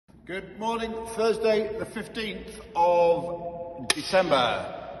Good morning, Thursday the 15th of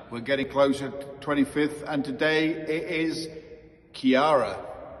December. We're getting closer to 25th and today it is Kiara.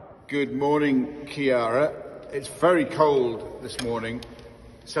 Good morning, Kiara. It's very cold this morning,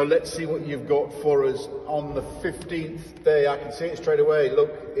 so let's see what you've got for us on the 15th day. I can see it straight away. Look,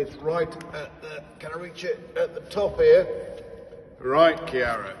 it's right at the, can I reach it? At the top here. Right,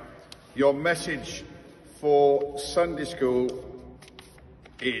 Kiara. Your message for Sunday school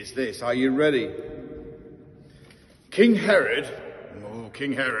is this. Are you ready? King Herod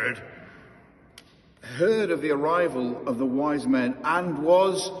heard of the arrival of the wise men and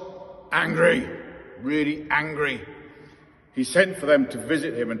was angry, really angry. He sent for them to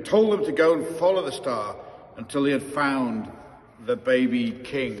visit him and told them to go and follow the star until he had found the baby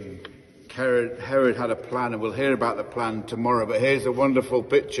king. Herod had a plan, and we'll hear about the plan tomorrow, but here's a wonderful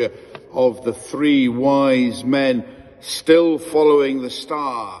picture of the three wise men still following the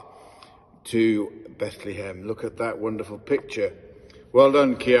star to Bethlehem. Look at that wonderful picture. Well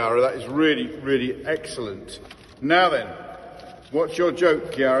done, Kiara. That is really, really excellent. Now then, what's your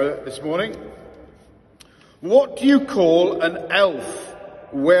joke, Kiara, this morning? What do you call an elf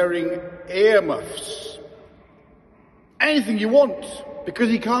wearing earmuffs? Anything you want, because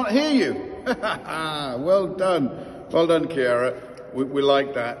he can't hear you. Well done. Well done, Kiara. We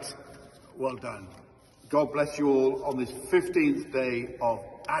like that. Well done. God bless you all on this 15th day of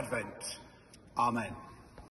Advent. Amen.